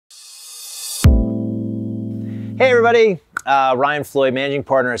Hey everybody, Ryan Floyd, Managing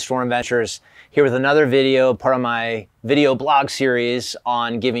Partner at Storm Ventures, here with another video, part of my video blog series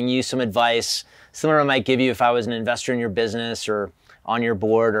on giving you some advice, similar to I might give you if I was an investor in your business or on your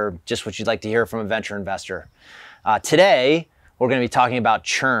board, or just what you'd like to hear from a venture investor. Today, we're going to be talking about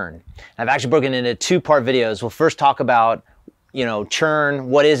churn. I've actually broken it into two-part videos. We'll first talk about, churn,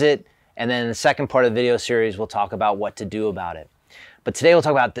 what is it? And then in the second part of the video series, we'll talk about what to do about it. But today we'll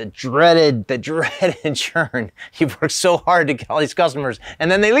talk about the dreaded churn. You've worked so hard to get all these customers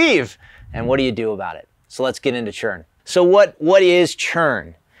and then they leave. And what do you do about it? So let's get into churn. So what is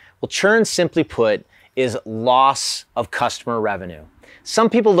churn? Well, churn, simply put, is loss of customer revenue.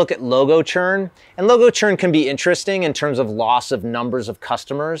 Some people look at logo churn, and logo churn can be interesting in terms of loss of numbers of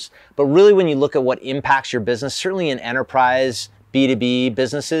customers. But really, when you look at what impacts your business, certainly in enterprise, B2B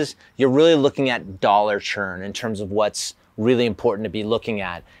businesses, you're really looking at dollar churn in terms of what's really important to be looking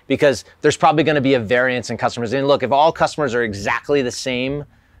at, because there's probably going to be a variance in customers. And look, if all customers are exactly the same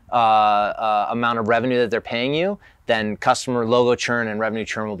amount of revenue that they're paying you, then customer logo churn and revenue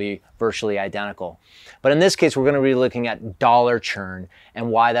churn will be virtually identical. But in this case, we're going to be looking at dollar churn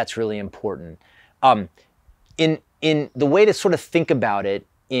and why that's really important. In the way to sort of think about it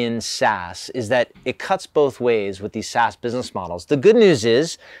in SaaS is that it cuts both ways with these SaaS business models. The good news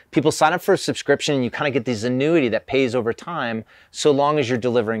is people sign up for a subscription and you kind of get this annuity that pays over time so long as you're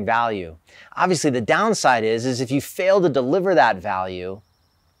delivering value. Obviously, the downside is if you fail to deliver that value,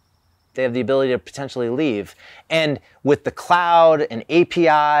 they have the ability to potentially leave. And with the cloud and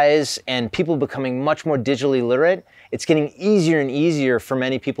APIs and people becoming much more digitally literate, it's getting easier and easier for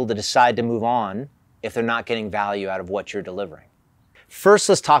many people to decide to move on if they're not getting value out of what you're delivering. First,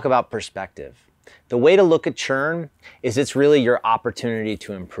 let's talk about perspective. The way to look at churn is it's really your opportunity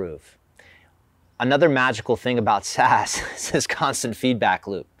to improve. Another magical thing about SaaS is this constant feedback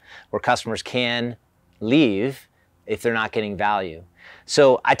loop where customers can leave if they're not getting value.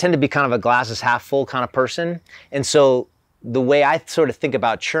 So I tend to be kind of a glasses half full kind of person. And so the way I sort of think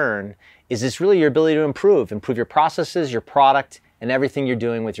about churn is it's really your ability to improve your processes, your product, and everything you're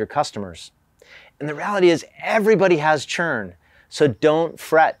doing with your customers. And the reality is everybody has churn. So don't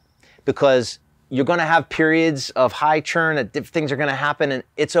fret, because you're going to have periods of high churn, that things are going to happen, and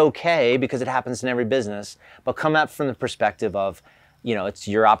it's okay because it happens in every business. But come up from the perspective of, it's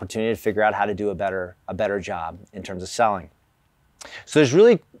your opportunity to figure out how to do a better job in terms of selling. So there's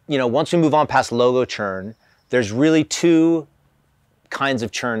really, once we move on past logo churn, there's really two kinds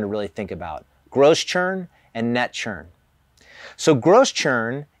of churn to really think about: gross churn and net churn. So gross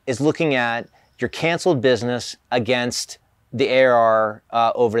churn is looking at your canceled business against the ARR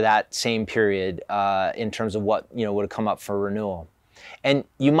over that same period in terms of what would have come up for renewal. And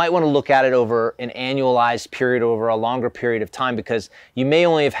you might want to look at it over an annualized period, over a longer period of time, because you may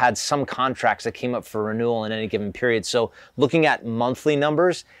only have had some contracts that came up for renewal in any given period. So looking at monthly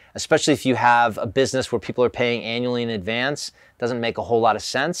numbers, especially if you have a business where people are paying annually in advance, doesn't make a whole lot of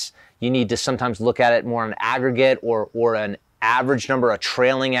sense. You need to sometimes look at it more on an aggregate or an average number, a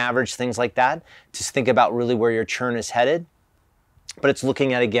trailing average, things like that, to think about really where your churn is headed. But it's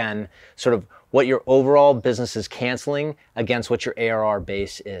looking at, again, sort of what your overall business is canceling against what your ARR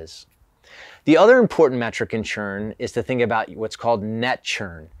base is. The other important metric in churn is to think about what's called net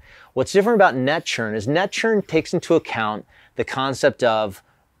churn. What's different about net churn is net churn takes into account the concept of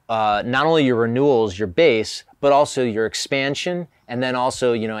not only your renewals, your base, but also your expansion, and then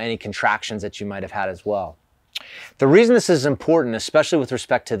also any contractions that you might have had as well. The reason this is important, especially with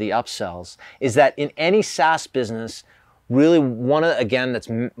respect to the upsells, is that in any SaaS business, really one of, again,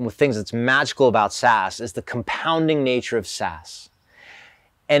 things that's magical about SaaS is the compounding nature of SaaS.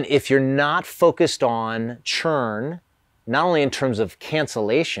 And if you're not focused on churn, not only in terms of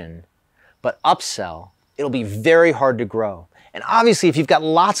cancellation, but upsell, it'll be very hard to grow. And obviously, if you've got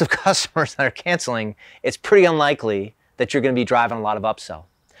lots of customers that are canceling, it's pretty unlikely that you're going to be driving a lot of upsell.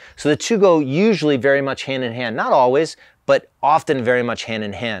 So the two go usually very much hand in hand, not always, but often very much hand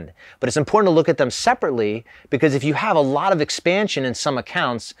in hand. But it's important to look at them separately, because if you have a lot of expansion in some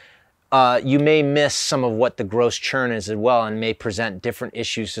accounts, you may miss some of what the gross churn is as well, and may present different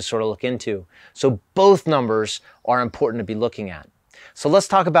issues to sort of look into. So both numbers are important to be looking at. So let's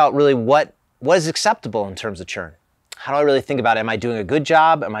talk about really what is acceptable in terms of churn. How do I really think about it? Am I doing a good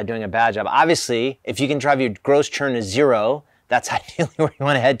job? Am I doing a bad job? Obviously, if you can drive your gross churn to zero, that's ideally where you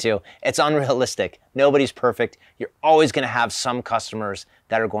want to head to. It's unrealistic. Nobody's perfect. You're always going to have some customers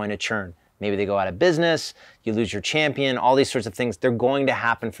that are going to churn. Maybe they go out of business, you lose your champion, all these sorts of things. They're going to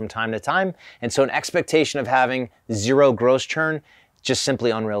happen from time to time. And so an expectation of having zero gross churn, just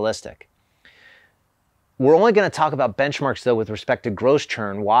simply unrealistic. We're only going to talk about benchmarks, though, with respect to gross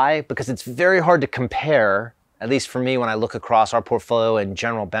churn. Why? Because it's very hard to compare at least for me when I look across our portfolio and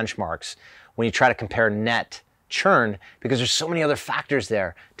general benchmarks, when you try to compare net churn, because there's so many other factors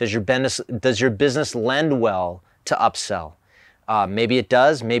there. Does your business lend well to upsell? Maybe it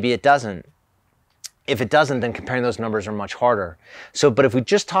does, maybe it doesn't. If it doesn't, then comparing those numbers are much harder. But if we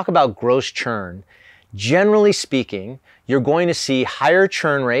just talk about gross churn, generally speaking, you're going to see higher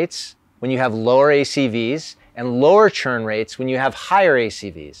churn rates when you have lower ACVs and lower churn rates when you have higher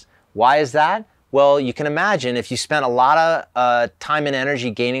ACVs. Why is that? Well, you can imagine if you spent a lot of time and energy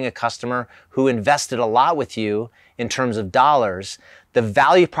gaining a customer who invested a lot with you in terms of dollars, the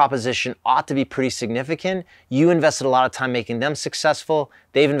value proposition ought to be pretty significant. You invested a lot of time making them successful.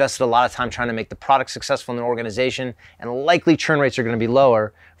 They've invested a lot of time trying to make the product successful in their organization, and likely churn rates are going to be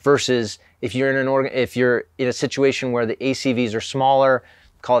lower versus if you're in a situation where the ACVs are smaller,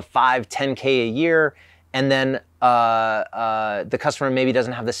 call it 5, 10K a year, and then the customer maybe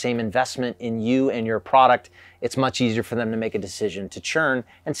doesn't have the same investment in you and your product, it's much easier for them to make a decision to churn.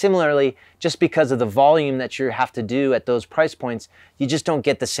 And similarly, just because of the volume that you have to do at those price points, you just don't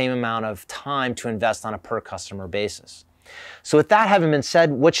get the same amount of time to invest on a per customer basis. So with that having been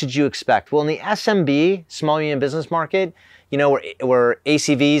said, what should you expect? Well, in the SMB, small medium business market, where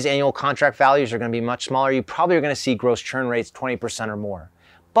ACVs, annual contract values, are going to be much smaller, you probably are going to see gross churn rates 20% or more.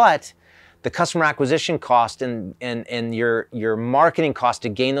 But the customer acquisition cost and your marketing cost to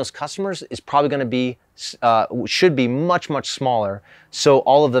gain those customers is probably going to be, should be much, much smaller. So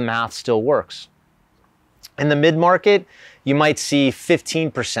all of the math still works. In the mid-market, you might see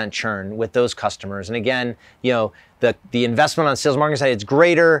 15% churn with those customers. And again, the investment on the sales marketing side, it's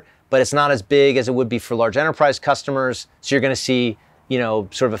greater, but it's not as big as it would be for large enterprise customers. So you're going to see,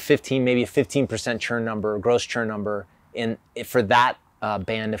 sort of a 15, maybe a 15% churn number, gross churn number for that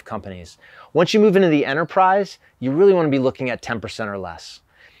band of companies. Once you move into the enterprise, you really want to be looking at 10% or less.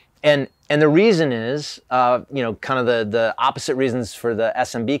 And the reason is, kind of the opposite reasons for the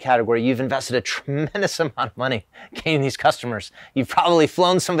SMB category. You've invested a tremendous amount of money gaining these customers. You've probably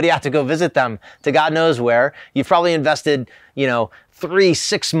flown somebody out to go visit them to God knows where. You've probably invested,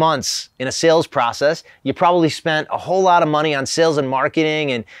 3-6 months in a sales process. You probably spent a whole lot of money on sales and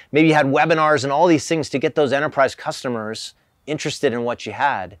marketing, and maybe you had webinars and all these things to get those enterprise customers interested in what you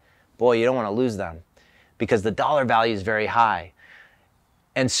had. Boy, you don't want to lose them because the dollar value is very high.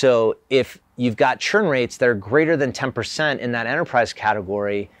 And so if you've got churn rates that are greater than 10% in that enterprise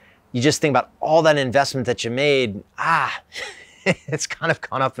category, you just think about all that investment that you made, it's kind of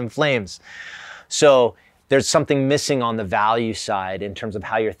gone up in flames. So there's something missing on the value side in terms of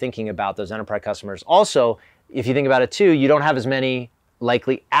how you're thinking about those enterprise customers. Also, if you think about it too, you don't have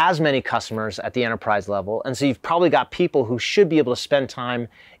likely as many customers at the enterprise level. And so you've probably got people who should be able to spend time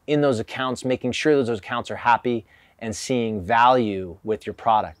in those accounts, making sure that those accounts are happy and seeing value with your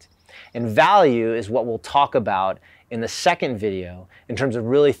product. And value is what we'll talk about in the second video in terms of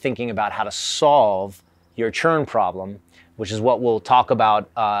really thinking about how to solve your churn problem, which is what we'll talk about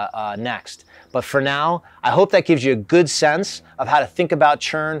next. But for now, I hope that gives you a good sense of how to think about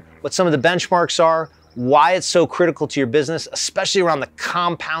churn, what some of the benchmarks are, why it's so critical to your business, especially around the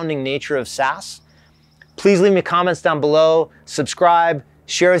compounding nature of SaaS. Please leave me comments down below, subscribe,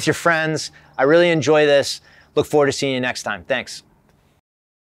 share with your friends. I really enjoy this. Look forward to seeing you next time. Thanks.